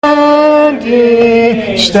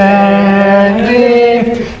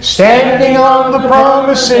standing on the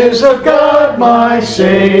promises of God, my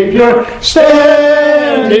Savior. Standing.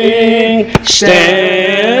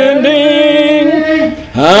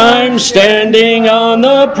 I'm standing on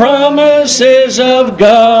the promises of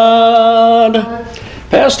God.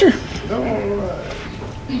 Pastor?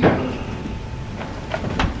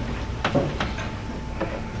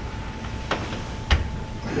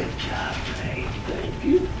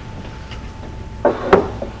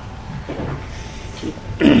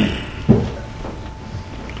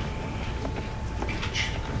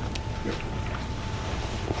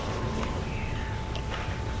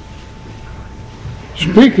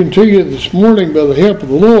 Speaking to you this morning by the help of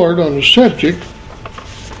the Lord on the subject,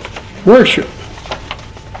 worship.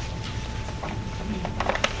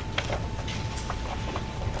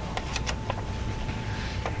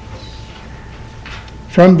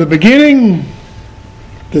 From the beginning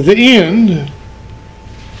to the end,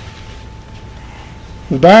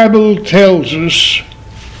 the Bible tells us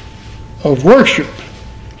of worship.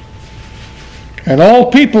 And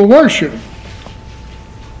all people worship.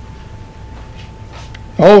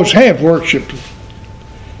 Always have worshipped.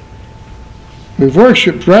 We've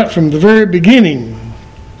worshipped right from the very beginning.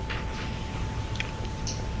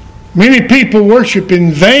 Many people worship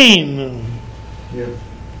in vain. Yeah.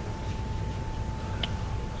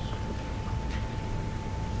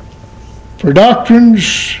 For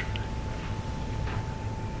doctrines,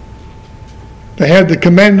 they have the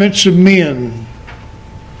commandments of men.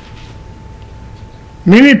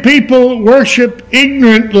 Many people worship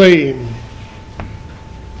ignorantly.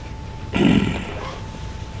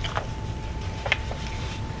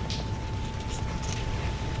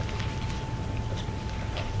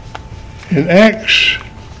 In Acts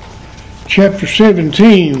chapter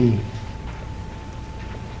 17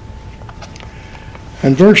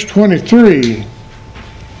 and verse 23,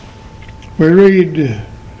 we read,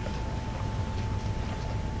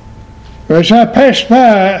 "As I passed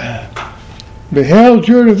by, beheld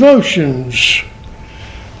your devotions,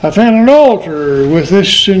 I found an altar with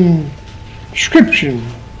this inscription,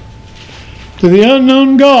 to the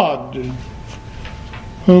unknown God,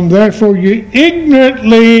 whom therefore you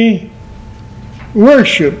ignorantly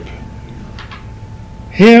worship.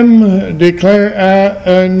 Him declare I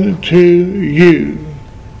unto you."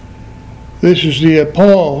 This is the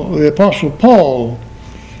Apostle Paul,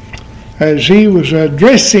 as he was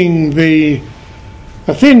addressing the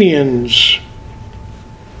Athenians.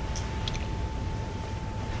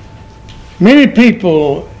 Many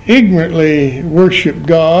people ignorantly worship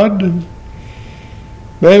God.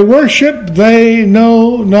 They worship they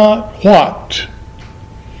know not what.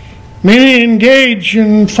 Many engage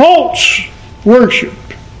in false worship,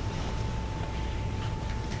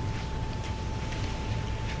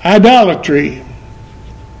 idolatry,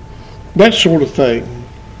 that sort of thing.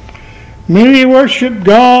 Many worship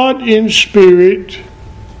God in spirit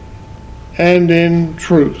and in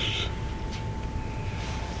truth.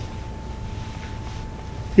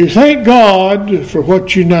 You thank God for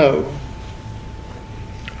what you know.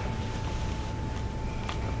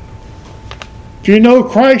 If you know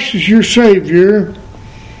Christ is your Savior,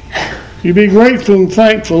 you be grateful and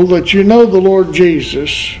thankful that you know the Lord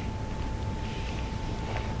Jesus.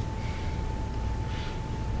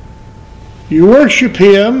 You worship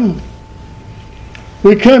Him.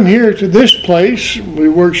 We come here to this place, we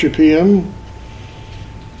worship Him.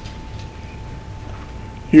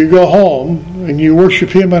 You go home and you worship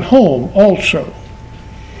Him at home also.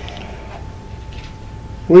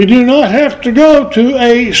 We do not have to go to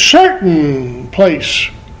a certain place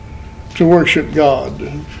to worship God.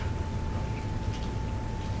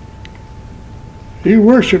 You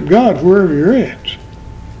worship God wherever you're at.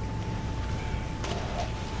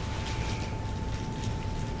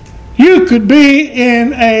 You could be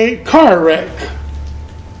in a car wreck.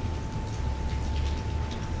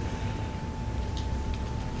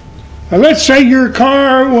 Now let's say your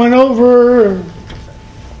car went over a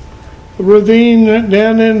ravine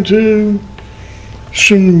down into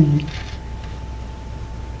some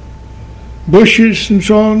bushes and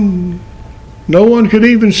so on. No one could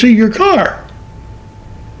even see your car.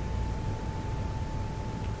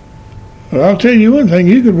 But I'll tell you one thing,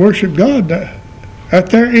 you could worship God out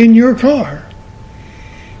there in your car.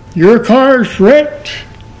 Your car's wrecked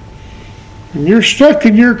and you're stuck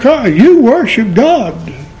in your car. You worship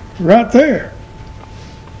God right there.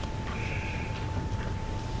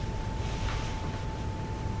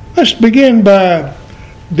 Let's begin by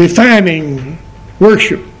defining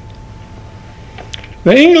worship.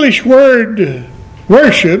 The English word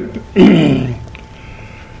worship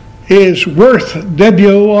is worth,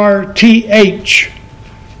 W-O-R-T-H,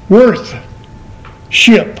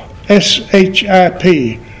 worth-ship,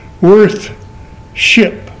 S-H-I-P,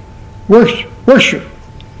 worth-ship, worship.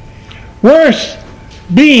 Worth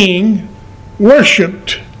being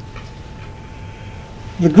worshipped.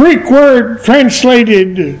 The Greek word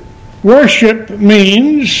translated worship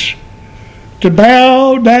means to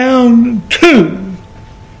bow down to.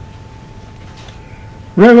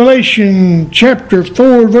 Revelation chapter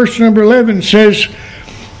 4 verse number 11 says,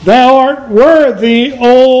 "Thou art worthy,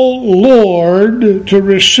 O Lord, to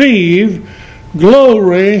receive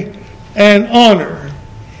glory and honor."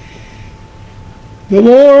 The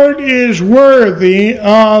Lord is worthy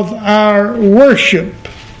of our worship.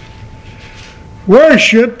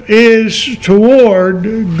 Worship is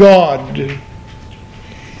toward God.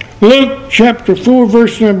 Luke chapter 4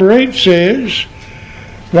 verse number 8 says,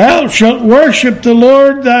 "Thou shalt worship the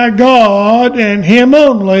Lord thy God, and him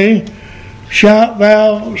only shalt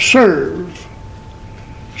thou serve."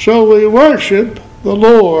 So we worship the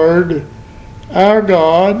Lord our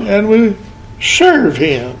God, and we serve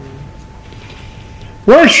him.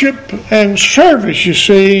 Worship and service, you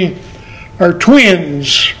see, are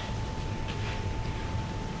twins.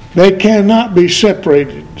 They cannot be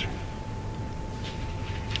separated.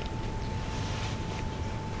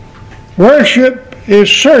 Worship is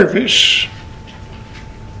service,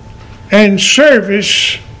 and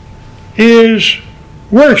service is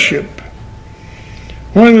worship.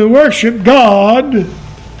 When we worship God,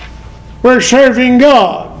 we're serving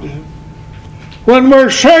God. When we're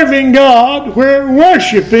serving God, we're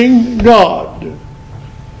worshiping God.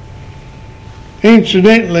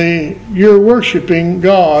 Incidentally, you're worshiping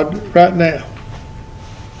God right now.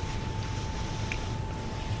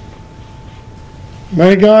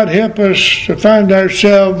 May God help us to find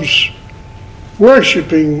ourselves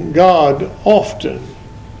worshiping God often.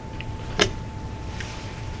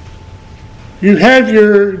 You have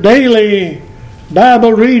your daily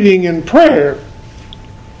Bible reading and prayer.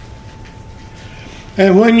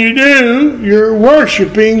 And when you do, you're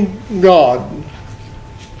worshiping God.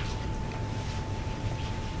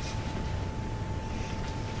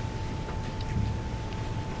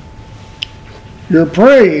 You're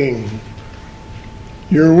praying.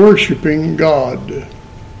 You're worshiping God.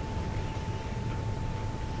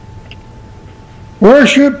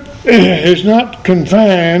 Worship is not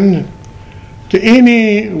confined to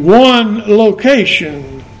any one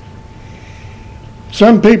location.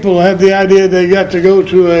 Some people have the idea they got to go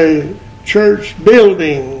to a church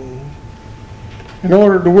building in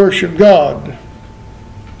order to worship God.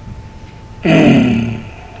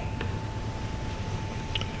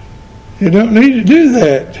 You don't need to do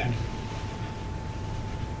that.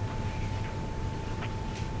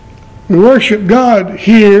 We worship God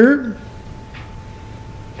here,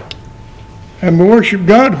 and we worship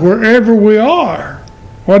God wherever we are,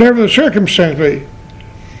 whatever the circumstance be.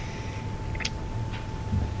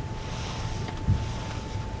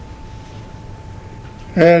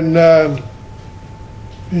 And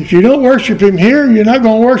if you don't worship Him here, you're not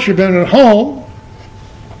going to worship Him at home.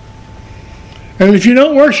 And if you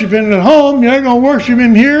don't worship Him at home, you're not going to worship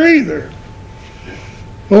Him here either.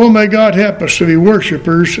 Oh, may God help us to be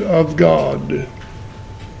worshipers of God.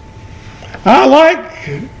 I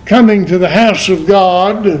like coming to the house of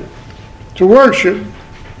God to worship,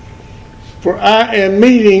 for I am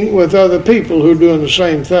meeting with other people who are doing the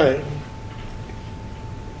same thing.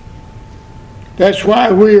 That's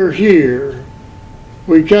why we are here.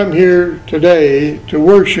 We come here today to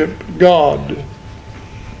worship God.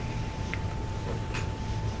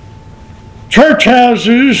 Church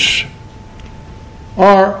houses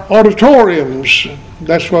are auditoriums.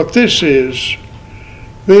 That's what this is.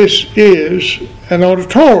 This is an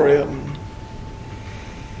auditorium.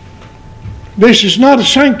 This is not a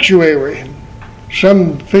sanctuary.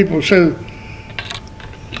 Some people say,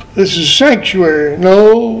 this is a sanctuary.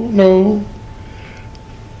 No.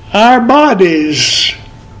 Our bodies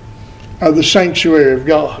are the sanctuary of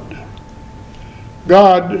God.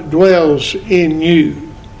 God dwells in you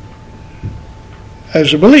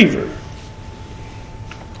as a believer.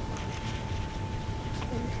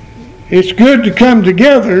 It's good to come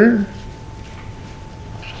together,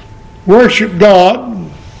 worship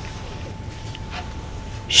God,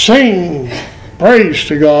 sing praise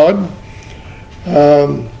to God.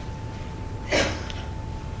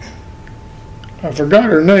 I forgot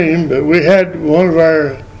her name, but we had one of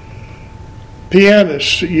our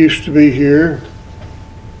pianists that used to be here.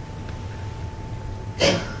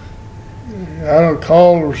 I don't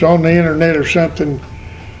call, it was on the internet or something,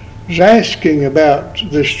 was asking about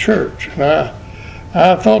this church. And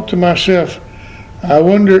I thought to myself, I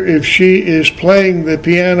wonder if she is playing the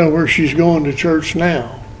piano where she's going to church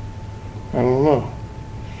now. I don't know.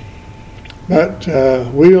 But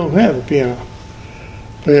we don't have a piano.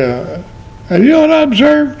 And you know what I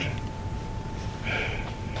observed?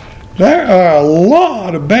 There are a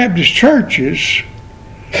lot of Baptist churches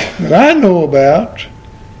that I know about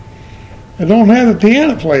that don't have a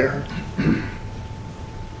piano player.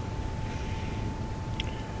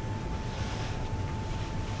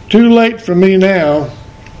 Too late for me now,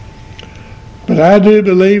 but I do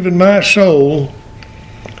believe in my soul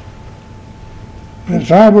that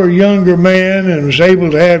if I were a younger man and was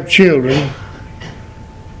able to have children,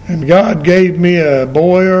 and God gave me a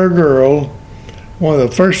boy or a girl, one of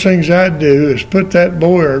the first things I'd do is put that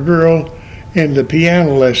boy or girl into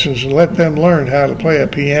piano lessons and let them learn how to play a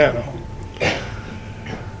piano.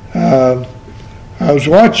 I was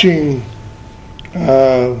watching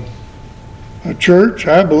a church,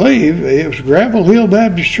 I believe, it was Gravel Hill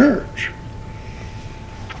Baptist Church.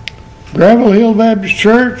 Gravel Hill Baptist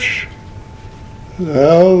Church, you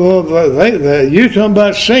talking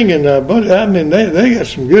about singing, but I mean, they got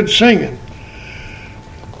some good singing.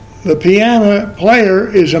 The piano player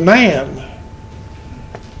is a man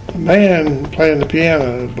playing the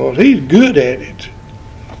piano, but he's good at it.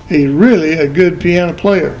 He's really a good piano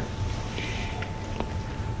player.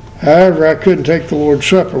 However, I couldn't take the Lord's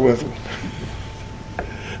Supper with him.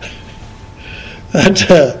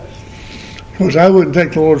 Because I wouldn't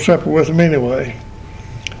take the Lord's Supper with him anyway.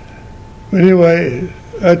 Anyway,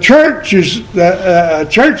 a church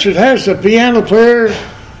that has a piano player,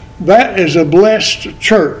 that is a blessed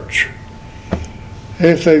church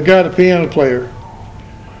if they've got a piano player.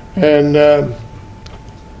 And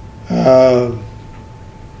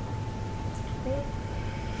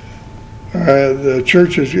the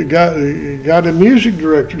church has got a music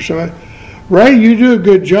director. So, Ray, you do a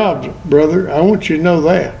good job, brother. I want you to know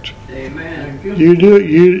that. Amen. You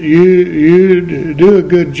do a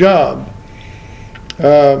good job.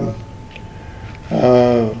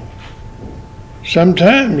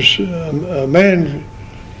 Sometimes a man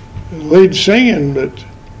leads singing, but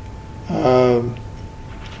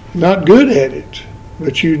not good at it.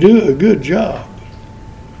 But you do a good job.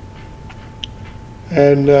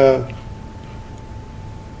 And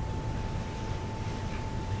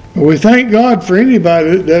we thank God for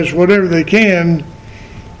anybody that does whatever they can,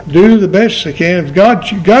 do the best they can. If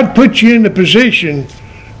God puts you in the position,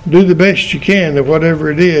 do the best you can of whatever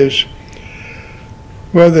it is,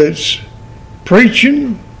 whether it's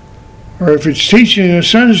preaching or if it's teaching in a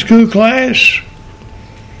Sunday school class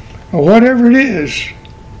or whatever it is.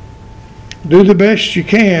 Do the best you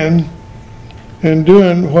can in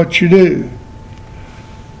doing what you do.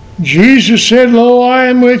 Jesus said, "Lo, I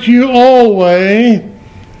am with you always,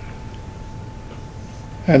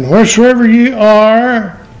 and wheresoever you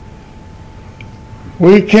are,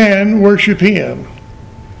 we can worship Him."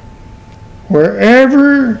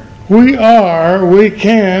 Wherever we are, we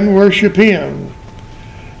can worship Him.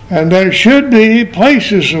 And there should be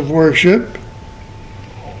places of worship,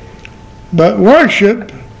 but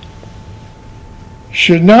worship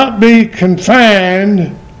should not be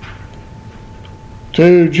confined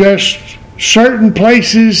to just certain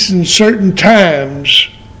places and certain times.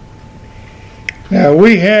 Now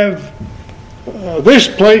we have this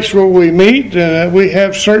place where we meet, and we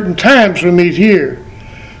have certain times we meet here.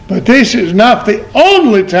 But this is not the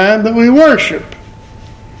only time that we worship.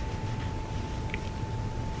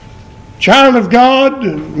 Child of God,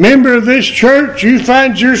 member of this church, you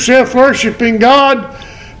find yourself worshiping God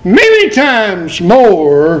many times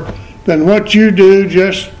more than what you do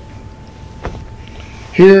just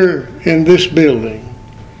here in this building.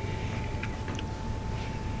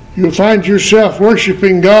 You'll find yourself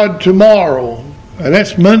worshiping God tomorrow, and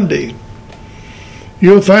that's Monday.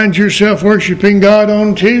 You'll find yourself worshiping God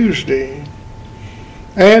on Tuesday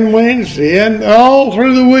and Wednesday, and all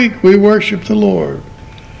through the week we worship the Lord.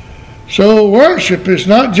 So worship is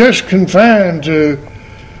not just confined to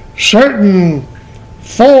certain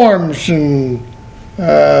forms and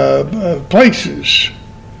places.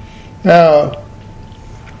 Now,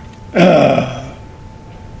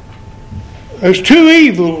 there's two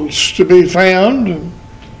evils to be found.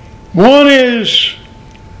 One is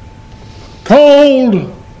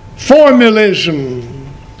cold formalism.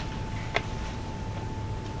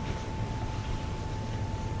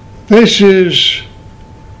 This is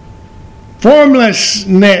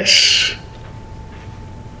formlessness.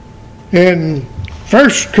 In 1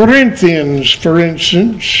 Corinthians, for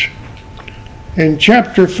instance, in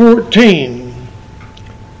chapter 14,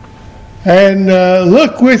 and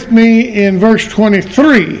look with me in verse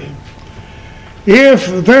 23.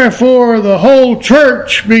 If therefore the whole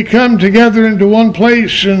church be come together into one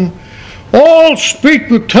place, and all speak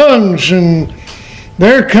with tongues, and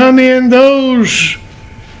there come in those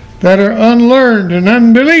that are unlearned and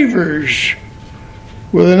unbelievers,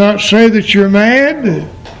 will they not say that you're mad?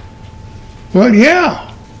 Well,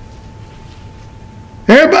 yeah.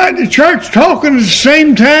 Everybody in the church talking at the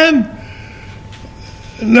same time.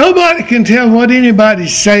 Nobody can tell what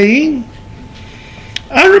anybody's saying.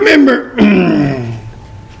 I remember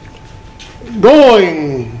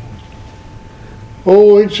going,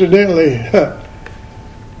 incidentally,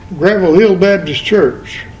 Gravel Hill Baptist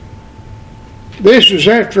Church. This was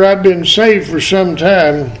after I'd been saved for some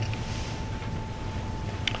time.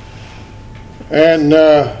 And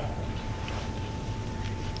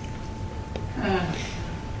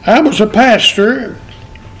I was a pastor.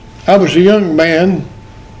 I was a young man.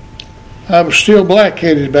 I was still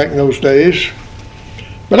black-headed back in those days.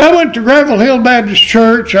 But I went to Gravel Hill Baptist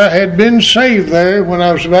Church. I had been saved there when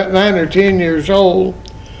I was about 9 or 10 years old.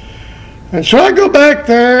 And so I go back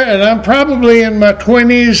there, and I'm probably in my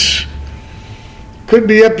 20s. Could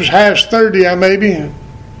be up as high as 30, I maybe.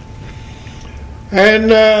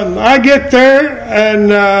 And I get there,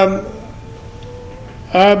 and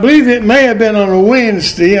I believe it may have been on a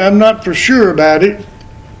Wednesday. I'm not for sure about it.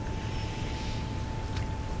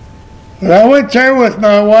 But I went there with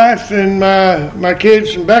my wife and my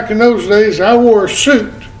kids, and back in those days, I wore a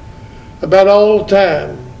suit about all the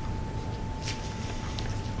time.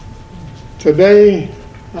 Today,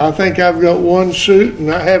 I think I've got one suit,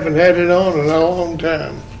 and I haven't had it on in a long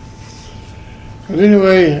time. But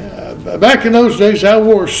anyway, back in those days, I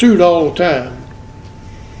wore a suit all the time.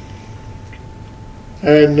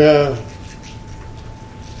 And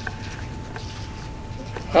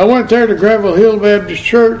I went there to Gravel Hill Baptist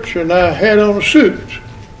Church, and I had on a suit.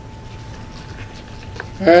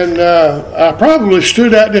 And I probably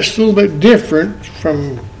stood out just a little bit different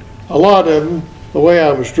from a lot of them, the way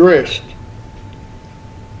I was dressed.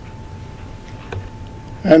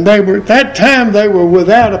 And they were, at that time, they were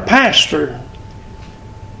without a pastor.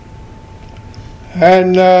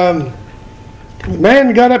 And the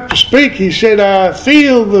man got up to speak. He said, "I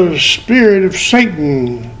feel the spirit of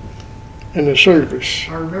Satan in the service."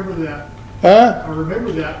 I remember that. Huh? I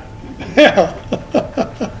remember that. Yeah.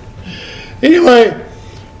 Anyway,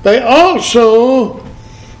 they also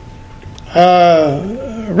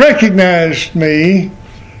recognized me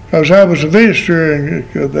because I was a visitor, and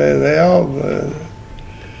they all.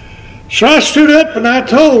 So I stood up and I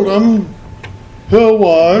told them who I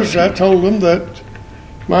was. I told them that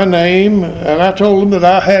my name, and I told them that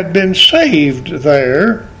I had been saved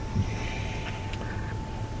there.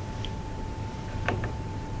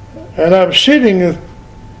 And I was sitting at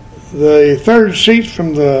the third seat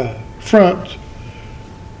from the front,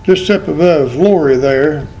 just up above Lori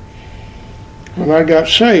there, when I got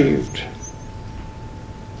saved.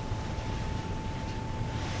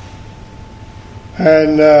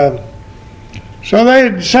 And so they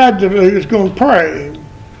decided they was going to pray.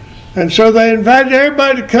 And so they invited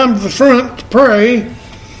everybody to come to the front to pray,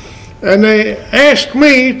 and they asked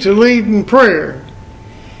me to lead in prayer.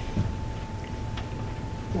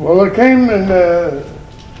 Well, they came and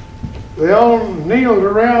they all kneeled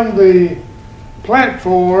around the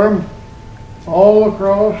platform all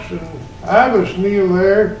across, and I was kneeled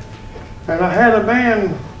there, and I had a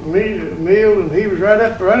man kneeled, and he was right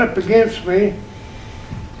up against me.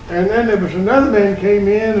 And then there was another man came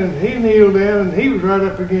in, and he kneeled down, and he was right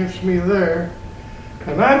up against me there.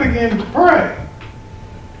 And I began to pray.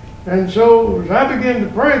 And so as I began to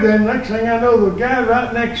pray, then next thing I know, the guy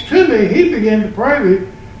right next to me, he began to pray.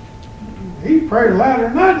 He prayed louder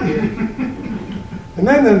than I did. And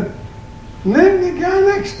then the guy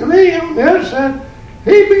next to me on the other side,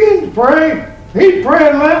 he began to pray. He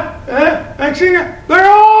prayed loud. Next thing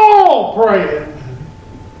they're all praying.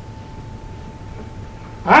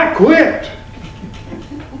 I quit.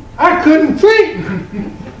 I couldn't think.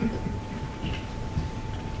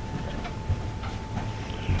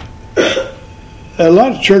 A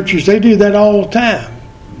lot of churches, they do that all the time.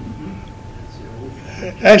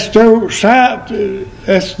 That's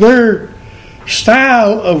their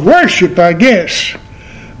style of worship, I guess.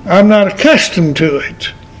 I'm not accustomed to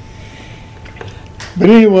it.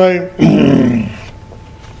 But anyway,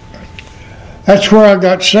 that's where I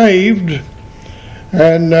got saved.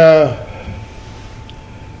 And I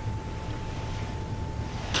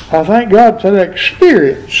thank God for that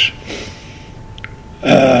experience.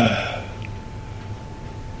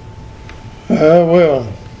 Well,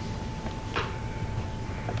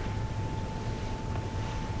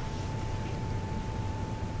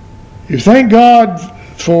 you thank God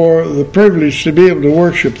for the privilege to be able to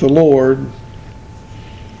worship the Lord.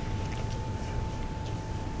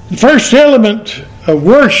 The first element of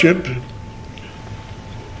worship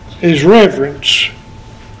is reverence.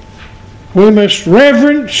 We must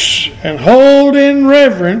reverence and hold in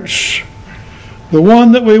reverence the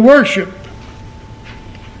one that we worship.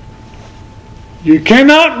 You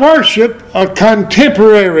cannot worship a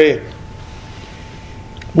contemporary,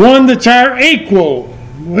 one that's our equal.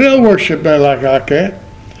 We don't worship that like that.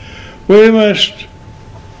 We must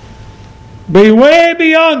be way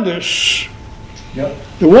beyond us. Yep.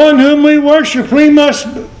 The one whom we worship, we must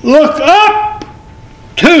look up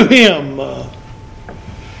to him.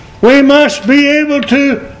 We must be able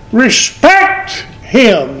to respect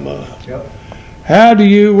him. Yep. How do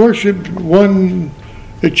you worship one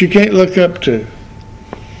that you can't look up to?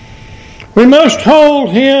 We must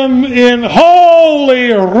hold him in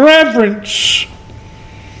holy reverence.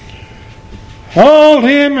 Hold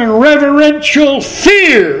him in reverential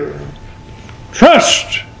fear.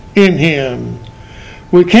 Trust in him.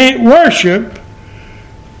 We can't worship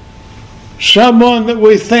someone that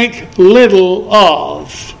we think little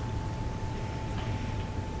of.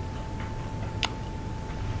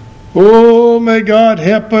 Oh, may God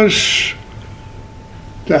help us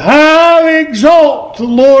to highly exalt the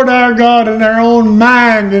Lord our God in our own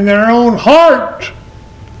mind, in our own heart.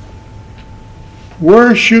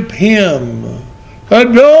 Worship him.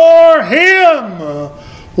 Adore him.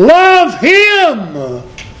 Love him.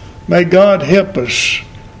 May God help us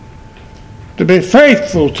to be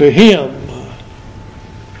faithful to him.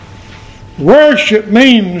 Worship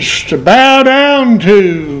means to bow down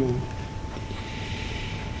to.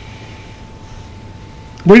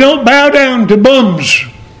 We don't bow down to bums.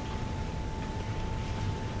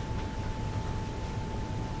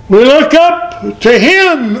 We look up to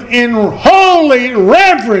him in holy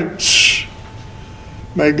reverence.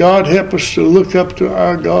 May God help us to look up to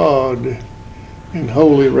our God in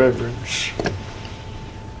holy reverence.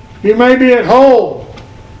 You may be at home.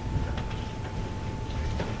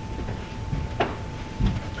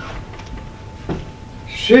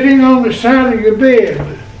 Sitting on the side of your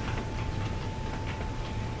bed.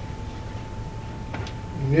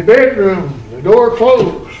 In your bedroom, the door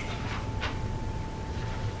closed.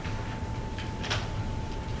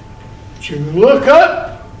 But you look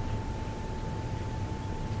up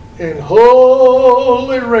in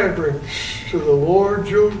holy reverence to the Lord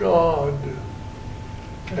your God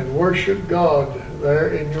and worship God there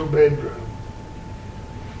in your bedroom.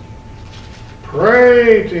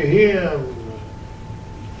 Pray to him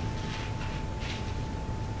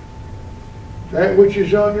that which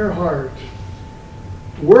is on your heart.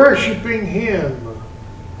 Worshiping him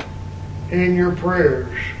in your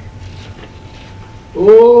prayers.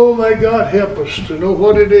 Oh, may God help us to know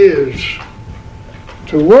what it is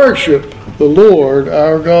to worship the Lord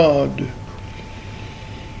our God.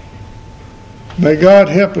 May God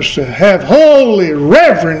help us to have holy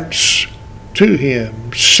reverence to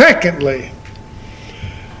him. Secondly,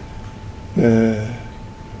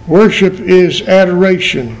 worship is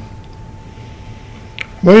adoration.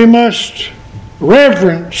 We must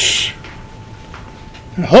reverence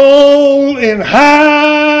and hold in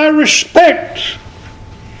high respect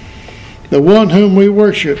the one whom we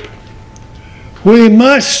worship. We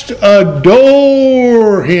must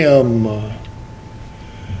adore him.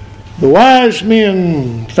 The wise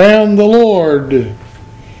men found the Lord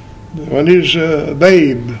when he was a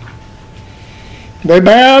babe. They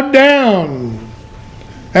bowed down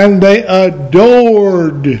and they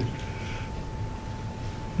adored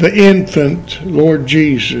the infant Lord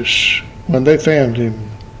Jesus when they found him.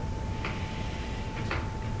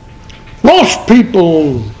 Most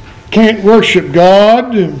people can't worship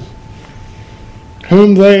God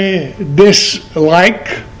whom they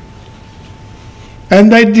dislike and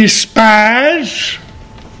they despise.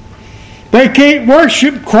 They can't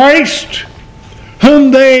worship Christ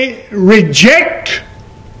whom they reject.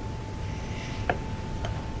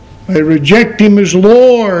 They reject him as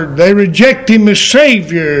Lord. They reject him as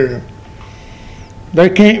Savior. They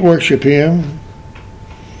can't worship him.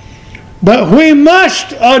 But we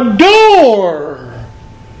must adore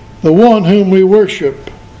the one whom we worship.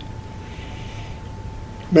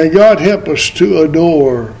 May God help us to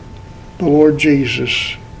adore the Lord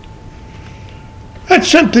Jesus. That's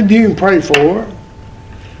something you can pray for.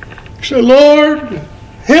 So, Lord,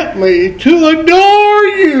 help me to adore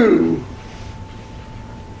you.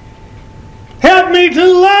 Help me to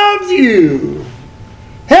love you.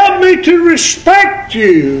 Help me to respect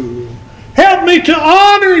you. Help me to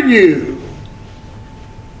honor you.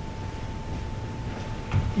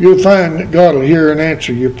 You'll find that God will hear and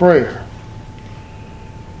answer your prayer.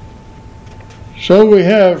 So we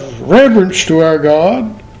have reverence to our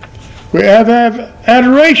God. We have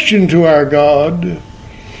adoration to our God.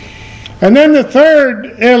 And then the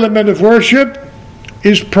third element of worship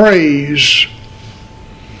is praise.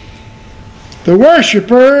 The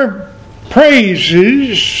worshiper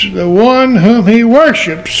praises the one whom he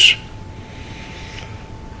worships.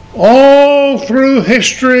 All through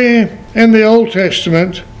history in the Old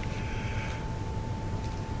Testament,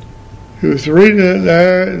 he was reading it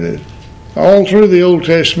there, all through the Old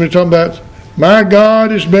Testament, talking about, my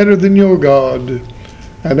God is better than your God.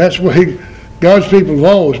 And that's what God's people have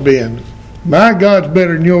always been. My God's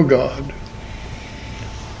better than your God.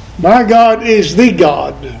 My God is the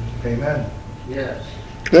God. Amen. Yes.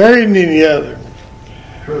 There isn't any other.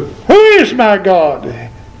 True. Who is my God?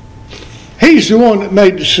 He's the one that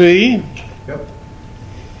made the sea. Yep.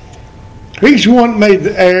 He's the one that made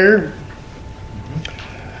the air.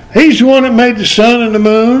 He's the one that made the sun and the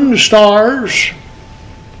moon, the stars.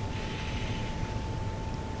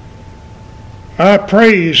 I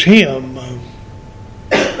praise Him.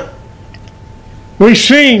 We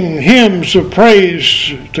sing hymns of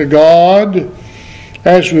praise to God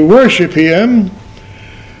as we worship Him.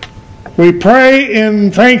 We pray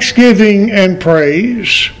in thanksgiving and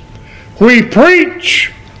praise. We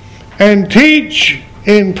preach and teach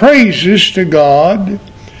in praises to God.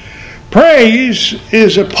 Praise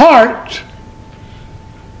is a part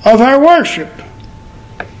of our worship.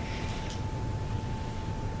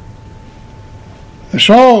 The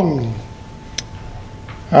song,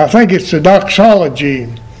 I think it's the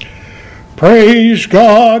doxology. Praise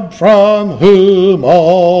God from whom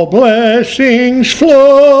all blessings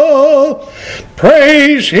flow.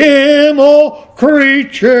 Praise Him, all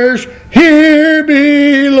creatures here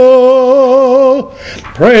below.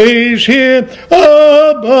 Praise Him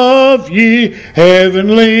above, ye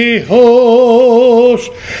heavenly hosts.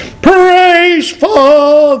 Praise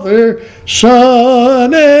Father,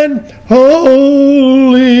 Son, and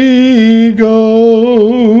Holy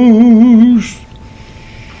Ghost.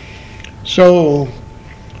 So,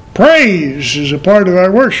 praise is a part of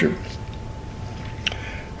our worship.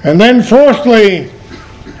 And then fourthly,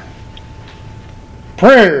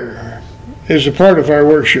 prayer is a part of our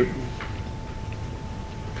worship.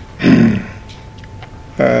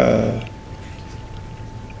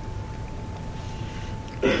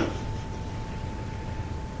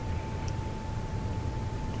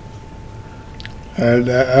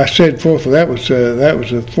 I said fourth. That was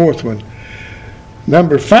the fourth one.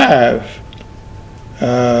 Number 5.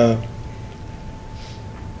 The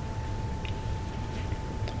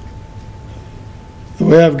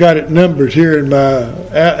way I've got it numbered here in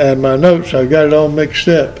my notes, I've got it all mixed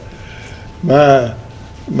up. My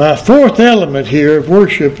fourth element here of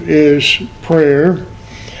worship is prayer,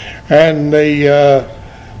 and the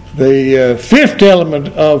fifth element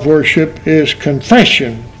of worship is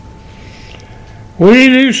confession. We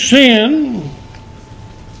do sin.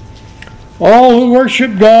 All who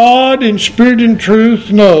worship God in spirit and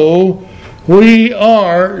truth know we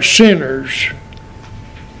are sinners.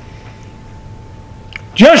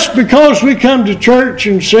 Just because we come to church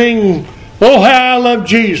and sing, "Oh, how I love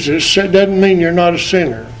Jesus," that doesn't mean you're not a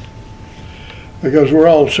sinner. Because we're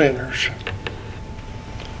all sinners.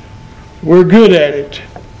 We're good at it.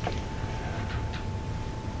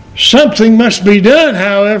 Something must be done,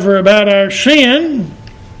 however, about our sin.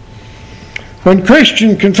 When a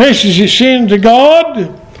Christian confesses his sin to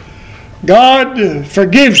God, God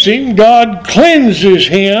forgives him, God cleanses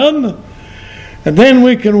him, and then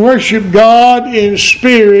we can worship God in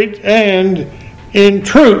spirit and in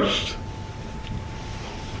truth.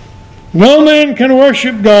 No man can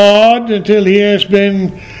worship God until he has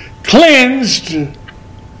been cleansed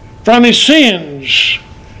from his sins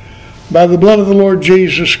by the blood of the Lord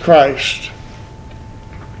Jesus Christ.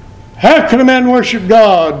 How can a man worship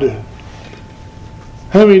God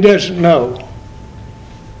whom he doesn't know?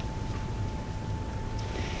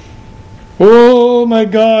 Oh, may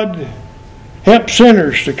God help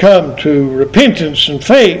sinners to come to repentance and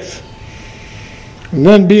faith, and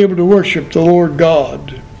then be able to worship the Lord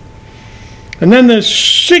God. And then the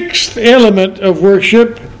sixth element of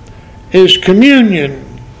worship is communion.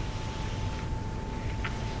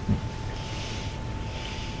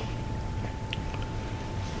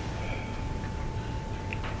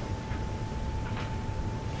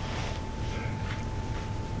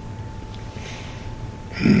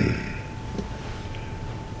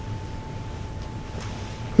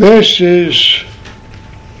 This is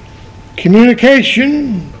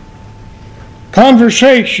communication,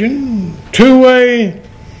 conversation, two-way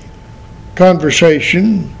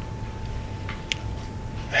conversation.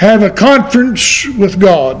 Have a conference with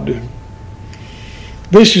God.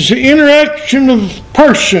 This is the interaction of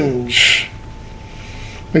persons.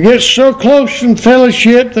 We get so close in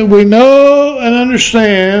fellowship that we know and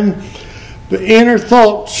understand the inner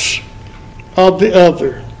thoughts of the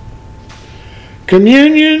other.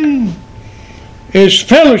 Communion is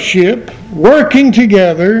fellowship, working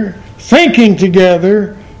together, thinking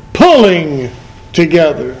together, pulling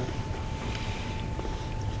together.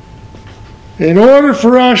 In order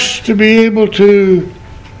for us to be able to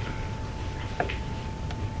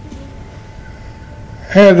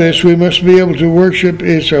have this, we must be able to worship.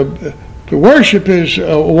 To worship is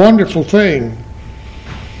a wonderful thing,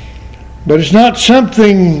 but it's not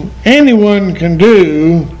something anyone can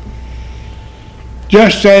do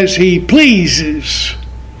just as he pleases.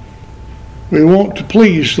 We want to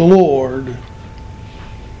please the Lord.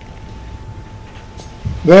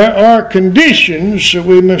 There are conditions that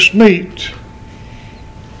we must meet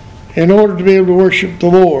in order to be able to worship the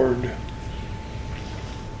Lord.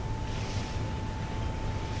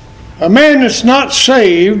 A man that's not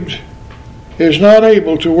saved is not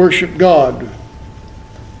able to worship God.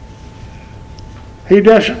 He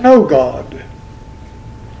doesn't know God.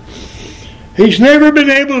 He's never been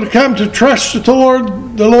able to come to trust the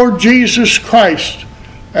Lord Jesus Christ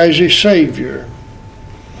as his Savior.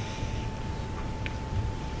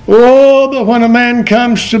 Oh, but when a man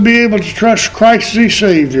comes to be able to trust Christ as his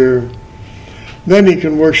Savior, then he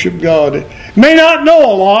can worship God. He may not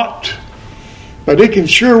know a lot, but he can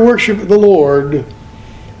sure worship the Lord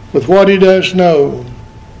with what he does know.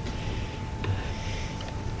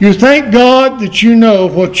 You thank God that you know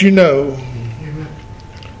what you know.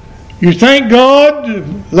 You thank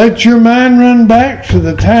God, let your mind run back to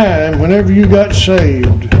the time whenever you got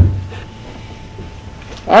saved.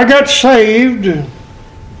 I got saved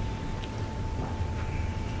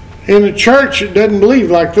in a church that doesn't believe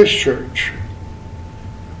like this church.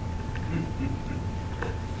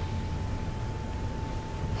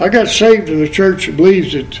 I got saved in a church that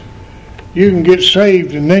believes that you can get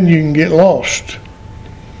saved and then you can get lost.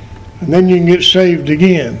 And then you can get saved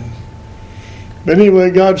again. But anyway,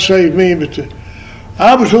 God saved me. But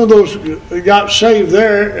I was one of those that got saved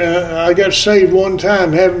there. I got saved one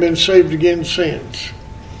time, haven't been saved again since.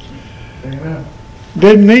 Amen.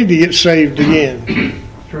 Didn't need to get saved again.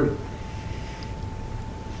 True.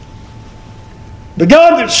 The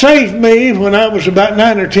God that saved me when I was about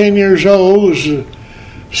 9 or 10 years old was the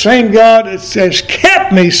same God that has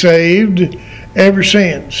kept me saved ever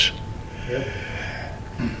since. Yep.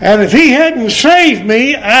 And if he hadn't saved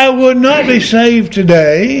me, I would not be saved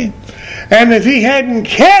today. And if he hadn't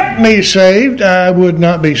kept me saved, I would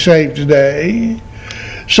not be saved today.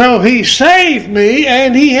 So he saved me,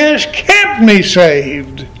 and he has kept me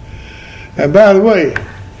saved. And by the way,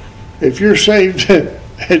 if you're saved,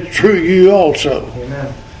 it's true of you also.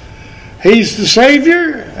 Amen. He's the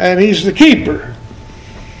Savior, and he's the keeper.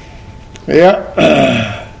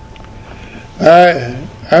 Yeah.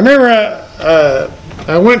 I remember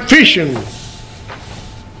I went fishing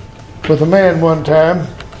with a man one time,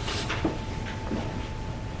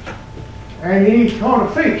 and he caught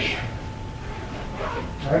a fish.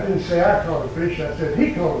 I didn't say I caught a fish, I said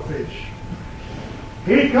he caught a fish.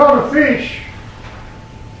 He caught a fish,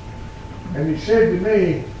 and he said to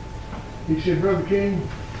me, he said, Brother King,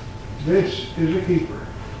 this is a keeper.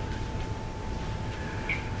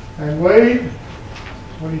 And Wade,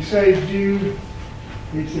 when he saved you,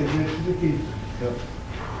 he said, this is a keeper. Yep.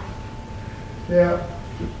 Yeah.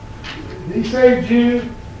 He saved you.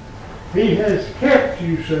 He has kept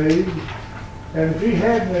you saved. And if he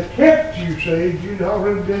hadn't have kept you saved, you'd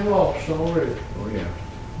already been lost already. Oh, yeah.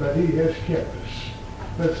 But he has kept us.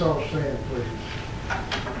 Let's all stand, please.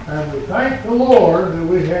 And we thank the Lord that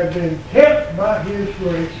we have been kept by his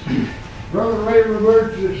grace. Brother Ray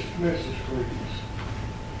Roberts, this message, please.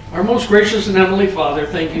 Our most gracious and heavenly Father,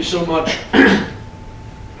 thank you so much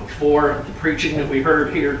for the preaching that we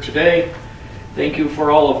heard here today. Thank you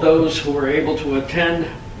for all of those who were able to attend.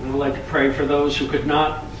 And I'd like to pray for those who could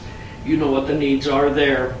not. You know what the needs are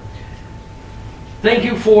there. Thank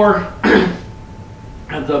you for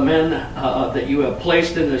the men that you have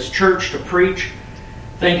placed in this church to preach.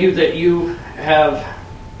 Thank you that you have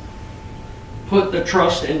put the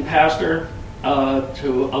trust in Pastor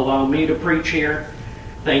to allow me to preach here.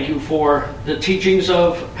 Thank you for the teachings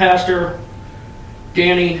of Pastor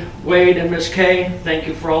Danny, Wade, and Miss Kay. Thank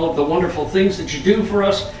you for all of the wonderful things that you do for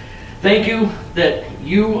us. Thank you that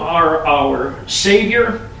you are our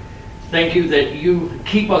Savior. Thank you that you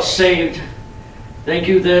keep us saved. Thank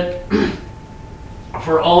you that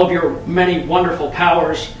for all of your many wonderful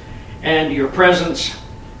powers and your presence.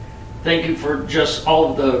 Thank you for just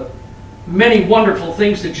all of the many wonderful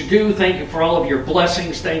things that you do. Thank you for all of your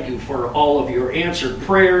blessings. Thank you for all of your answered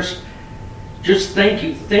prayers. Just thank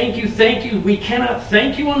you, thank you, thank you. We cannot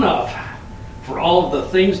thank you enough for all of the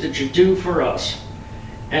things that you do for us.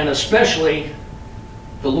 And especially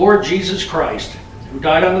the Lord Jesus Christ, who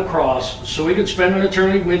died on the cross so we could spend an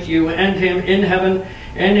eternity with you and him in heaven,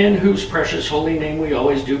 and in whose precious holy name we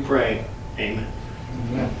always do pray. Amen.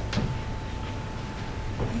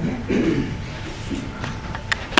 Amen.